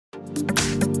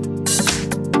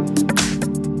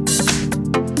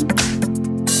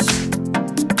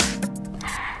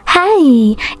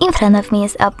Hi! In front of me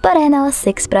is Oppo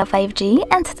Reno6 Pro 5G,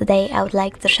 and today I would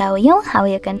like to show you how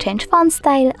you can change font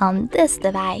style on this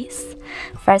device.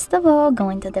 First of all, go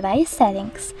into device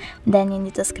settings. Then you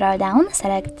need to scroll down,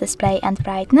 select display and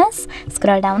brightness,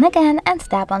 scroll down again and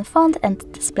tap on font and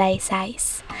display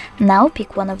size. Now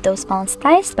pick one of those font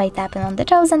styles by tapping on the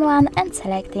chosen one and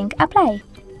selecting apply.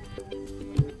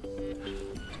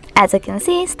 As you can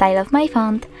see, style of my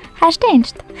font has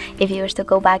changed. If you wish to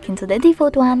go back into the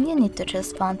default one, you need to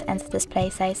choose font and display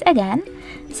size again,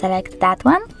 select that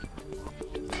one,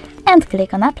 and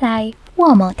click on apply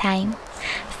one more time.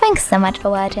 Thanks so much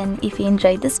for watching. If you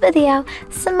enjoyed this video,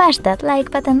 smash that like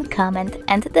button, comment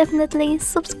and definitely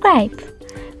subscribe.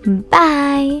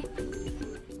 Bye!